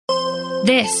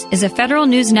This is a Federal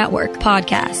News Network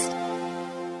podcast.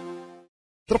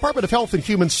 The Department of Health and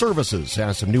Human Services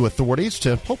has some new authorities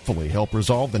to hopefully help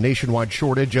resolve the nationwide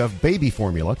shortage of baby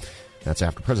formula. That's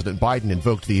after President Biden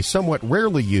invoked the somewhat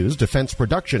rarely used Defense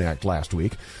Production Act last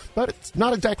week. But it's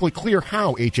not exactly clear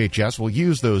how HHS will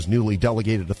use those newly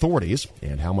delegated authorities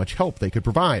and how much help they could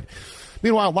provide.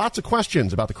 Meanwhile, lots of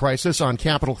questions about the crisis on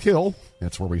Capitol Hill.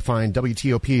 That's where we find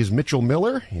WTOP's Mitchell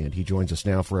Miller, and he joins us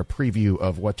now for a preview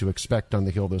of what to expect on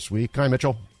the Hill this week. Hi,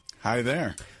 Mitchell. Hi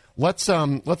there. Let's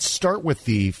start with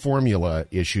the formula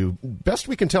issue. Best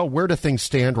we can tell, where do things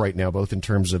stand right now, both in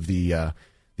terms of the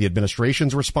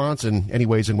administration's response and any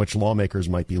ways in which lawmakers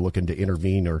might be looking to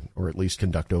intervene or at least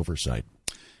conduct oversight?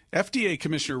 FDA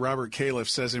Commissioner Robert Califf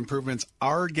says improvements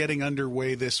are getting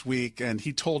underway this week, and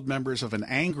he told members of an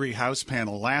angry House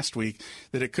panel last week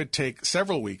that it could take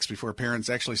several weeks before parents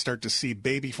actually start to see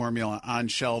baby formula on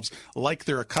shelves like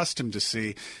they're accustomed to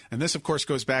see. And this, of course,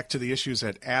 goes back to the issues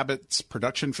at Abbott's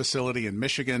production facility in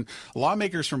Michigan.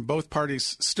 Lawmakers from both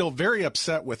parties still very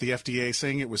upset with the FDA,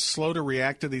 saying it was slow to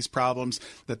react to these problems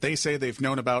that they say they've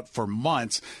known about for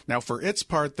months. Now, for its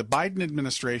part, the Biden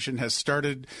administration has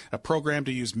started a program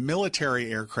to use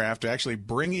military aircraft to actually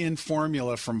bring in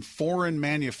formula from foreign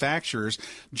manufacturers.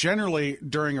 Generally,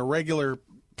 during a regular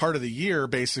part of the year,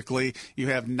 basically, you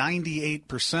have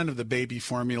 98% of the baby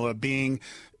formula being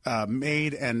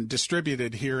made and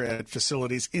distributed here at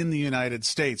facilities in the United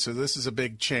States. So this is a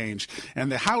big change.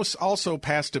 And the House also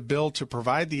passed a bill to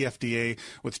provide the FDA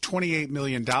with $28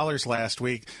 million last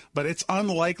week, but it's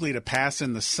unlikely to pass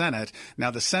in the Senate. Now,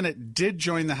 the Senate did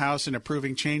join the House in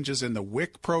approving changes in the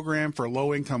WIC program for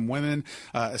low-income women.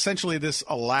 Essentially, this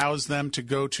allows them to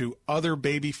go to other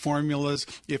baby formulas,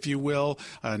 if you will.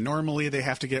 Normally, they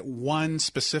have to get one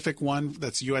specific one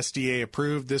that's USDA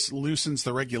approved. This loosens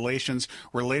the regulations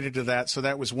related to that. So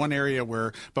that was one area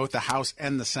where both the House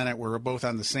and the Senate were both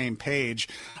on the same page.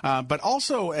 But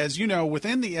also, as you know,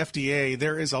 within the FDA,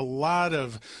 there is a lot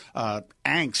of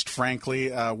angst,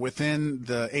 frankly, within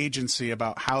the agency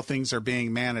about how things are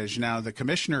being managed. Now, the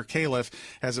Commissioner Califf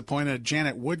has appointed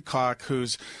Janet Woodcock,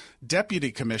 who's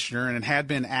deputy commissioner and had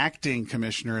been acting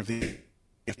commissioner of the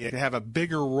to have a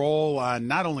bigger role on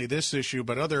not only this issue,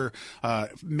 but other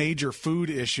major food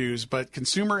issues. But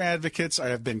consumer advocates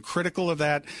have been critical of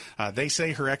that. They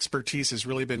say her expertise has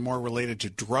really been more related to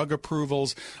drug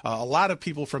approvals. A lot of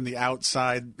people from the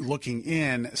outside looking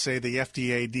in say the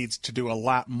FDA needs to do a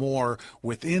lot more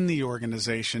within the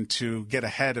organization to get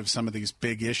ahead of some of these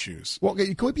big issues. Well,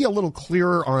 could we be a little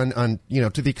clearer on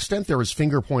to the extent there is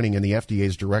finger pointing in the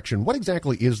FDA's direction, what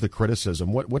exactly is the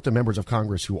criticism? What do members of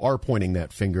Congress who are pointing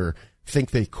that finger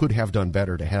think they could have done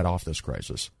better to head off this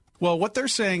crisis? Well, what they're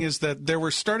saying is that there were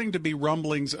starting to be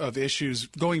rumblings of issues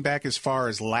going back as far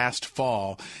as last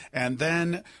fall. And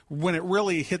then when it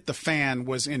really hit the fan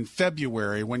was in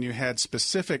February, when you had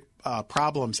specific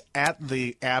problems at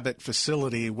the Abbott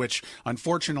facility, which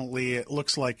unfortunately it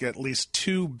looks like at least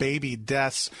 2 baby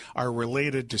deaths are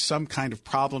related to some kind of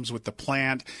problems with the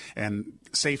plant and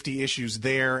safety issues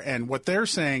there. And what they're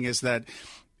saying is that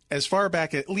as far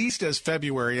back at least as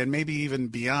February and maybe even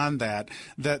beyond that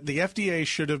the FDA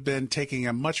should have been taking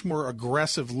a much more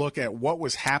aggressive look at what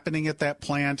was happening at that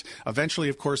plant. Eventually,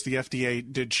 of course, the FDA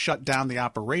did shut down the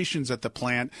operations at the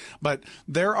plant, but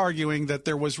they're arguing that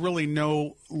there was really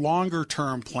no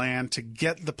longer-term plan to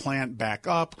get the plant back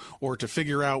up or to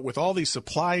figure out, with all these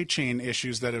supply chain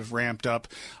issues that have ramped up,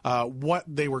 what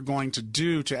they were going to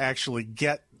do to actually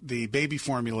get the baby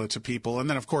formula to people. And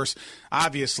then, of course,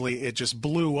 obviously, it just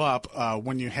blew up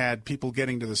when you had people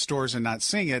getting to the stores and not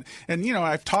seeing it. And,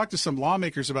 I've talked to some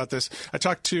lawmakers about this. I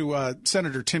talked to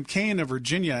Senator Tim Kaine of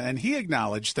Virginia, and he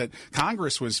acknowledged that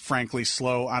Congress was, frankly,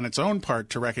 slow on its own part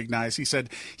to recognize. He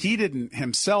said he didn't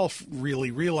himself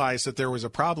really realize that there was a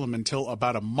problem until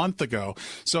about a month ago.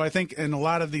 So I think in a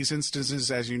lot of these instances,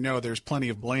 as you know, there's plenty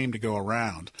of blame to go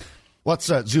around. Let's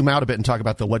zoom out a bit and talk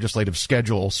about the legislative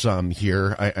schedule some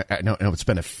here. I know it's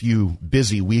been a few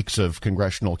busy weeks of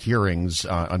congressional hearings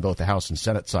on both the House and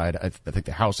Senate side. I think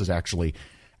the House is actually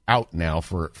out now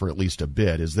for at least a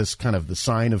bit. Is this kind of the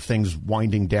sign of things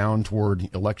winding down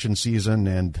toward election season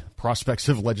and prospects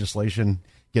of legislation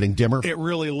getting dimmer? It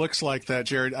really looks like that,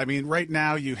 Jared. I mean, right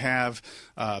now you have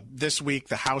this week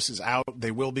the House is out.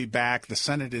 They will be back. The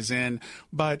Senate is in.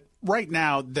 But right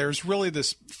now, there's really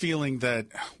this feeling that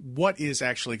what is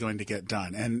actually going to get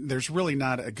done? And there's really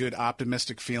not a good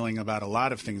optimistic feeling about a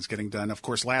lot of things getting done. Of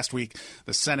course, last week,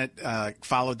 the Senate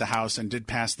followed the House and did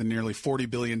pass the nearly $40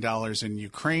 billion in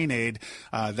Ukraine aid.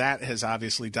 That has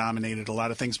obviously dominated a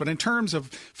lot of things. But in terms of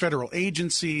federal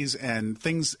agencies and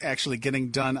things actually getting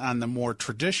done on the more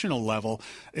traditional level,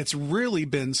 it's really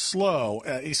been slow,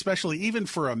 especially even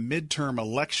for a midterm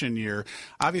election year.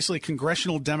 Obviously,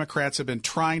 congressional Democrats have been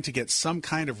trying to get some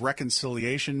kind of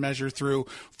reconciliation measure through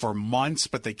for months,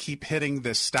 but they keep hitting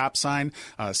this stop sign.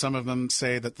 Some of them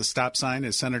say that the stop sign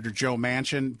is Senator Joe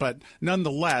Manchin, but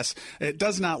nonetheless, it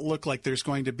does not look like there's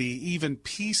going to be even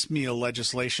piecemeal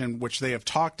legislation, which they have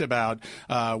talked about,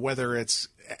 whether it's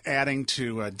adding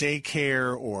to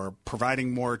daycare or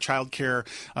providing more child care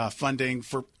funding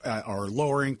for or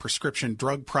lowering prescription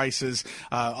drug prices.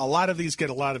 A lot of these get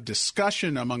a lot of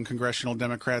discussion among congressional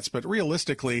Democrats, but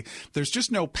realistically, there's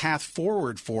just no path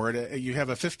forward for it. You have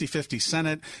a 50-50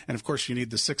 Senate, and of course, you need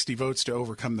the 60 votes to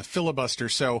overcome the filibuster.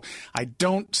 So I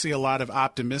don't see a lot of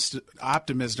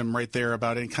optimism right there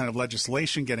about any kind of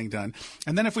legislation getting done.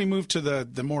 And then if we move to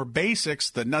the more basics,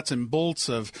 the nuts and bolts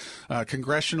of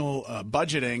congressional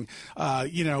budgeting,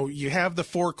 you have the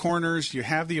four corners, you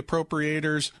have the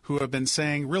appropriators who have been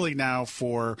saying really now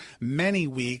for many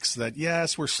weeks that,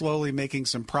 yes, we're slowly making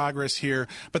some progress here,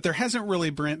 but there hasn't really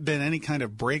been any kind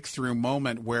of breakthrough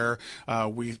moment where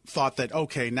we thought that,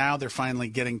 okay, now they're finally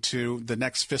getting to the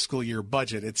next fiscal year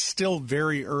budget. It's still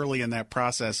very early in that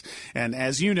process. And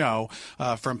as you know,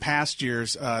 from past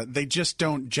years, they just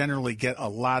don't generally get a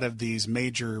lot of these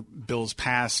major bills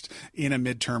passed in a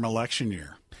midterm election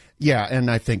year. Yeah, and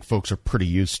I think folks are pretty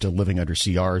used to living under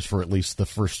CRs for at least the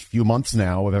first few months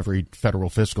now of every federal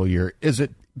fiscal year. Is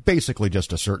it basically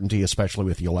just a certainty, especially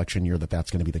with the election year, that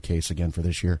that's going to be the case again for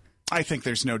this year? I think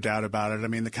there's no doubt about it. I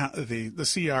mean, the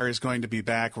CR is going to be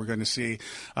back. We're going to see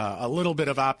a little bit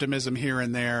of optimism here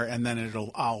and there, and then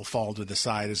it'll all fall to the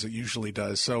side as it usually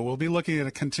does. So we'll be looking at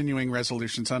a continuing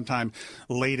resolution sometime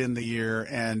late in the year,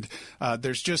 and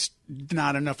there's just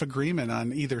not enough agreement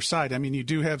on either side. I mean, you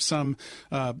do have some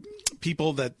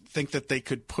people that think that they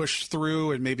could push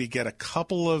through and maybe get a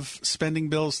couple of spending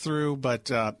bills through, but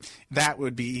that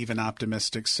would be even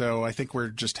optimistic. So I think we're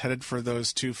just headed for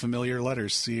those two familiar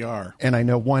letters, CR. And I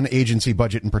know one agency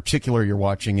budget in particular you're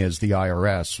watching is the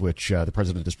IRS, which the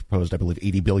president has proposed, I believe,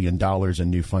 $80 billion in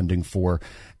new funding for.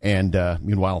 And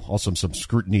meanwhile, also some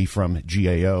scrutiny from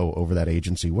GAO over that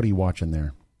agency. What are you watching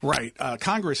there? Right.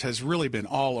 Congress has really been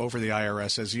all over the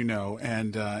IRS, as you know,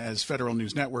 and as Federal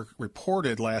News Network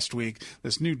reported last week,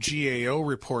 this new GAO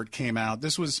report came out.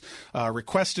 This was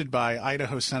requested by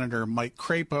Idaho Senator Mike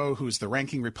Crapo, who's the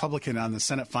ranking Republican on the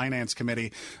Senate Finance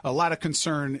Committee. A lot of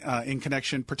concern in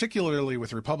connection, particularly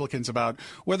with Republicans, about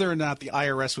whether or not the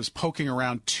IRS was poking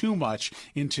around too much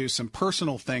into some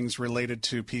personal things related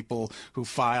to people who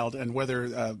filed and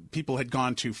whether people had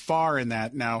gone too far in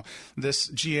that. Now, this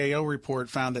GAO report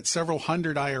found that several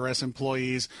hundred IRS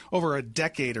employees over a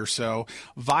decade or so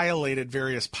violated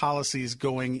various policies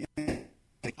going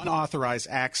unauthorized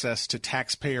access to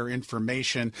taxpayer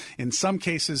information. In some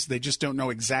cases, they just don't know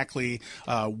exactly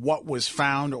what was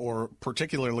found or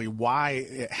particularly why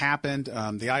it happened.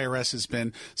 The IRS has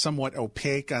been somewhat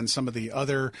opaque on some of the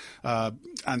other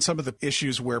on some of the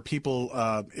issues where people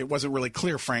it wasn't really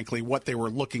clear, frankly, what they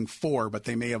were looking for, but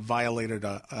they may have violated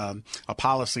a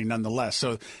policy nonetheless.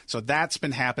 So that's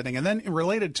been happening. And then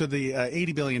related to the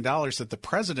 $80 billion that the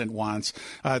president wants,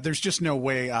 there's just no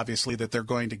way, obviously, that they're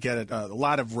going to get it. A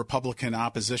lot of Republican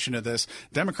opposition to this.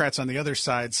 Democrats on the other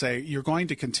side say you're going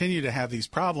to continue to have these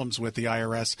problems with the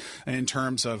IRS in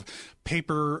terms of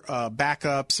paper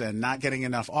backups and not getting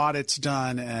enough audits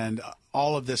done and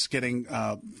all of this getting,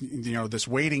 this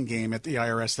waiting game at the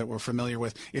IRS that we're familiar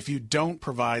with if you don't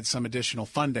provide some additional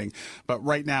funding. But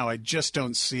right now, I just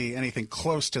don't see anything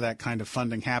close to that kind of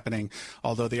funding happening,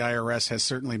 although the IRS has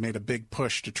certainly made a big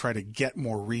push to try to get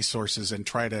more resources and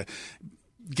try to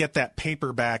get that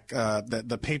paper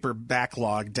the paper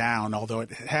backlog down, although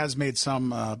it has made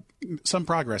some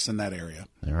progress in that area.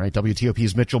 All right.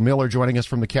 WTOP's Mitchell Miller joining us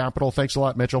from the Capitol. Thanks a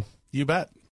lot, Mitchell. You bet.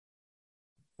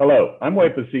 Hello, I'm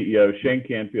WIPA CEO Shane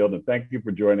Canfield, and thank you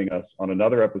for joining us on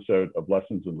another episode of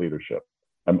Lessons in Leadership.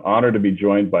 I'm honored to be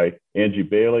joined by Angie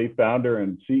Bailey, founder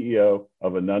and CEO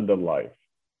of Ananda Life.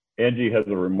 Angie has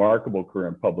a remarkable career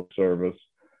in public service,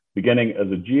 beginning as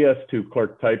a GS2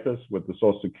 clerk typist with the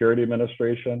Social Security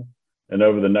Administration. And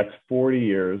over the next 40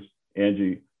 years,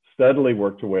 Angie steadily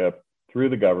worked her way up through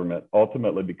the government,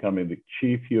 ultimately becoming the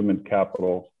Chief Human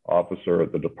Capital Officer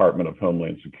at the Department of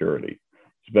Homeland Security.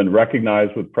 She's been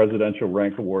recognized with presidential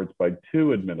rank awards by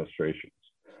 2 administrations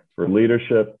for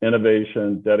leadership,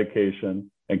 innovation, dedication,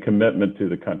 and commitment to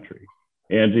the country.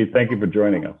 Angie, thank you for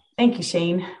joining us. Thank you,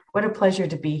 Shane. What a pleasure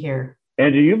to be here.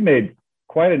 Angie, you've made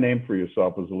quite a name for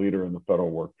yourself as a leader in the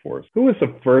federal workforce. Who was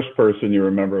the first person you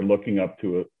remember looking up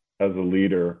to as a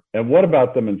leader, and what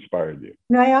about them inspired you?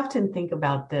 I often think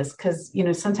about this because,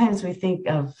 sometimes we think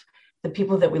of the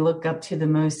people that we look up to the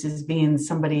most as being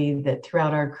somebody that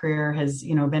throughout our career has,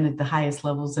 been at the highest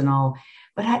levels and all.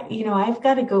 But I've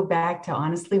got to go back to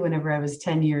honestly, whenever I was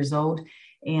 10 years old.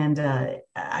 And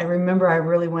I remember I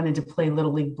really wanted to play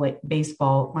Little League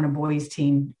baseball on a boys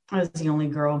team. I was the only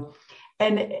girl.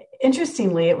 And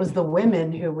interestingly, it was the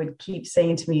women who would keep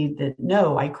saying to me that,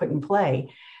 no, I couldn't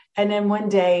play. And then one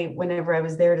day, whenever I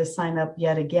was there to sign up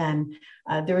yet again,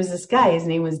 there was this guy, his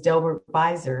name was Delbert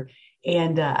Beiser.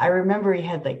 And I remember he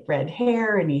had like red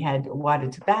hair and he had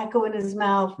wadded tobacco in his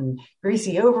mouth and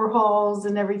greasy overalls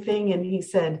and everything. And he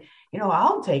said,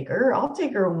 I'll take her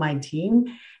on my team.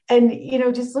 And,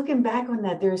 just looking back on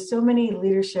that, there are so many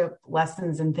leadership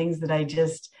lessons and things that I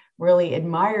just really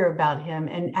admire about him.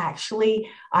 And actually,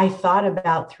 I thought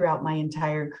about throughout my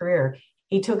entire career.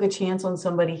 He took a chance on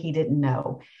somebody he didn't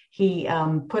know. He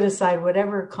put aside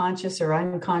whatever conscious or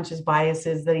unconscious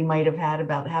biases that he might have had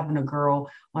about having a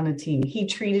girl on a team. He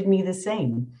treated me the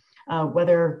same,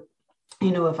 whether,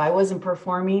 if I wasn't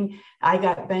performing, I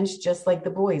got benched just like the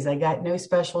boys. I got no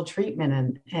special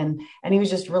treatment. And he was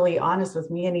just really honest with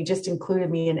me, and he just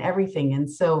included me in everything. And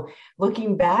so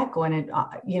looking back on it,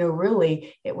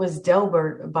 really, it was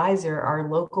Delbert Beiser, our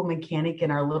local mechanic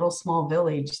in our little small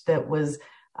village, that was,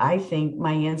 I think,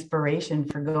 my inspiration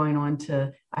for going on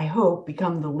to, I hope,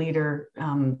 become the leader,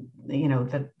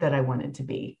 that I wanted to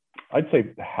be. I'd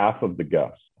say half of the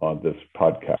guests on this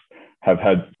podcast have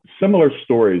had similar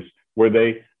stories where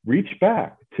they reach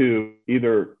back to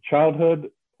either childhood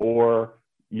or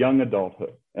young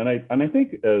adulthood. And I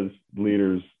think as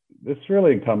leaders, it's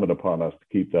really incumbent upon us to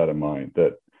keep that in mind,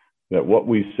 that what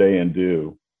we say and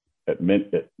do,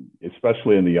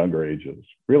 especially in the younger ages,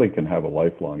 really can have a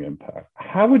lifelong impact.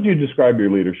 How would you describe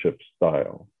your leadership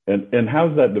style, and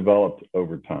how's that developed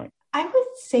over time? I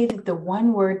would say that the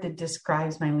one word that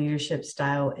describes my leadership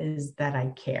style is that I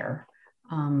care.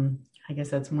 I guess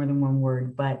that's more than one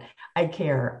word, but I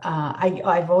care.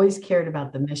 I've always cared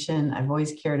about the mission. I've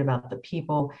always cared about the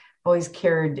people. I've always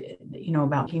cared,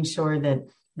 about making sure that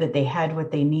they had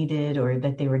what they needed, or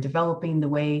that they were developing the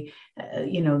way,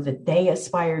 that they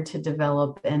aspired to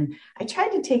develop. And I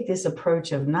tried to take this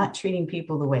approach of not treating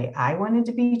people the way I wanted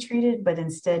to be treated, but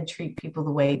instead treat people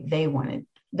the way they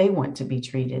want to be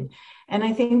treated. And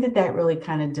I think that really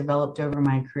kind of developed over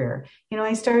my career.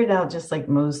 I started out just like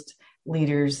most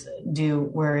leaders do,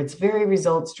 where it's very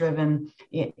results driven.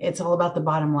 It's all about the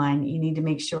bottom line. You need to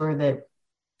make sure that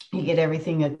you get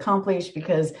everything accomplished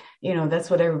because, that's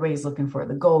what everybody's looking for,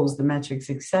 the goals, the metrics,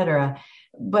 etc.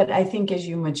 But I think as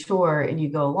you mature and you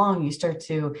go along, you start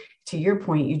to your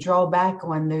point, you draw back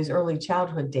on those early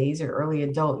childhood days or early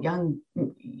adult,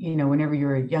 whenever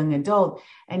you're a young adult,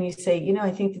 and you say, I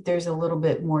think that there's a little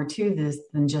bit more to this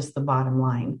than just the bottom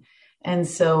line. And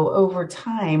so over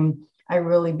time, I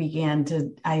really began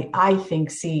to, I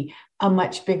think, see a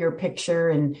much bigger picture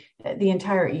and the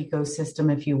entire ecosystem,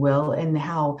 if you will, and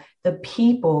how the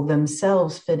people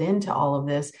themselves fit into all of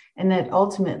this. And that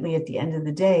ultimately, at the end of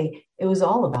the day, it was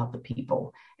all about the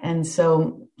people. And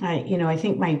so, I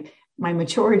think my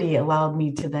maturity allowed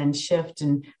me to then shift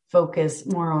and focus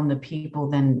more on the people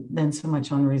than so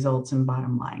much on results and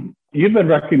bottom line. You've been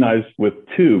recognized with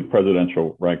 2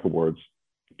 presidential rank awards,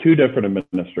 2 different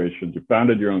administrations. You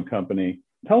founded your own company.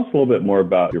 Tell us a little bit more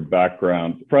about your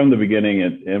background from the beginning,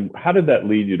 and how did that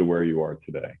lead you to where you are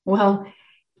today? Well,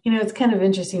 it's kind of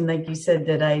interesting, like you said,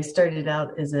 that I started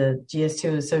out as a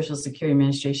GS2 of Social Security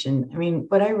Administration. I mean,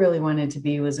 what I really wanted to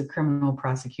be was a criminal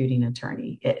prosecuting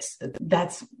attorney.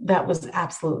 That was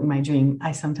absolutely my dream.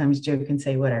 I sometimes joke and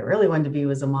say what I really wanted to be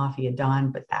was a mafia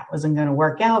don, but that wasn't going to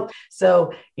work out.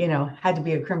 So, had to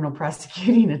be a criminal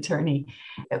prosecuting attorney.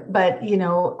 But,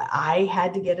 I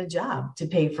had to get a job to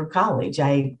pay for college.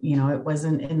 It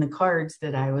wasn't in the cards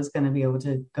that I was going to be able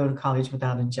to go to college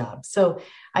without a job. So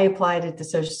I applied at the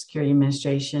Social Security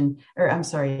Administration, at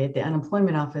the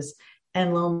unemployment office,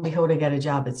 and lo and behold, I got a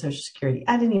job at Social Security.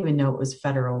 I didn't even know it was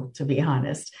federal, to be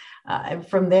honest.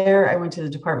 From there, I went to the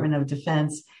Department of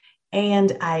Defense,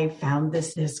 and I found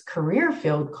this career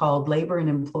field called Labor and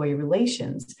Employee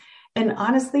Relations. And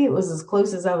honestly, it was as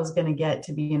close as I was going to get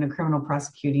to being a criminal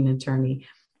prosecuting attorney.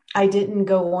 I didn't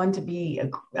go on to be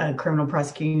a criminal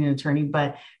prosecuting attorney,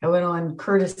 but I went on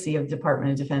courtesy of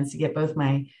Department of Defense to get both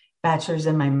my bachelor's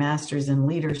and my master's in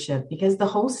leadership, because the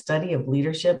whole study of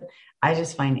leadership I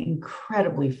just find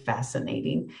incredibly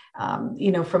fascinating.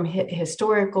 From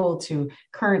historical to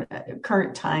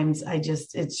current times,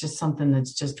 it's just something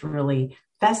that's just really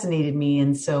fascinated me.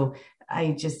 And so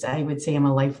I would say I'm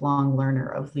a lifelong learner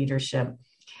of leadership.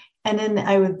 And then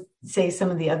I would say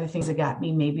some of the other things that got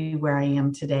me maybe where I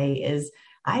am today is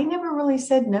I never really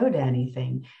said no to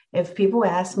anything. If people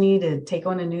asked me to take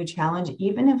on a new challenge,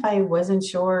 even if I wasn't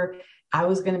sure I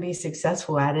was going to be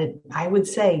successful at it, I would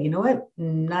say, you know what,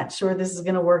 not sure this is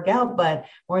going to work out, but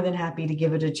more than happy to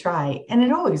give it a try. And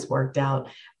it always worked out.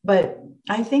 But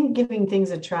I think giving things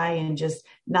a try and just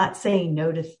not saying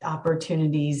no to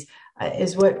opportunities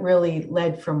is what really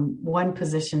led from one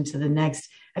position to the next.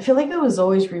 I feel like I was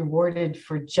always rewarded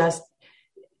for just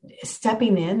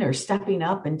stepping in or stepping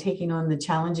up and taking on the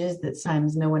challenges that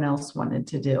sometimes no one else wanted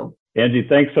to do. Angie,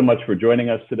 thanks so much for joining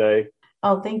us today.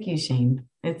 Oh, thank you, Shane.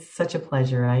 It's such a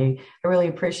pleasure. I really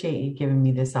appreciate you giving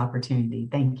me this opportunity.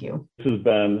 Thank you. This has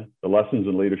been the Lessons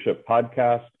in Leadership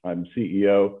podcast. I'm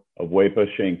CEO of WEPA,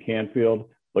 Shane Canfield.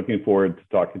 Looking forward to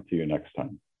talking to you next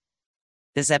time.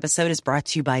 This episode is brought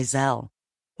to you by Zelle.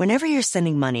 Whenever you're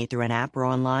sending money through an app or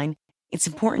online, it's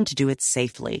important to do it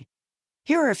safely.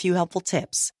 Here are a few helpful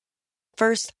tips.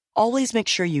 First, always make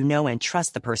sure you know and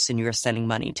trust the person you are sending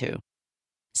money to.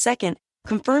 Second,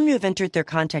 confirm you have entered their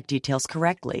contact details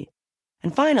correctly.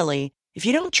 And finally, if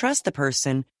you don't trust the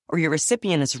person or your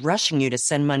recipient is rushing you to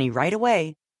send money right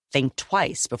away, think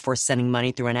twice before sending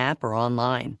money through an app or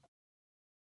online.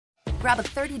 Grab a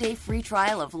 30-day free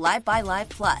trial of Live by Live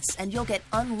Plus, and you'll get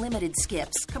unlimited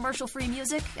skips, commercial-free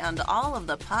music, and all of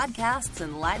the podcasts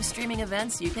and live streaming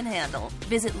events you can handle.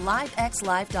 Visit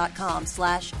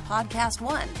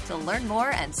livexlive.com/podcast1 to learn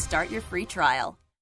more and start your free trial.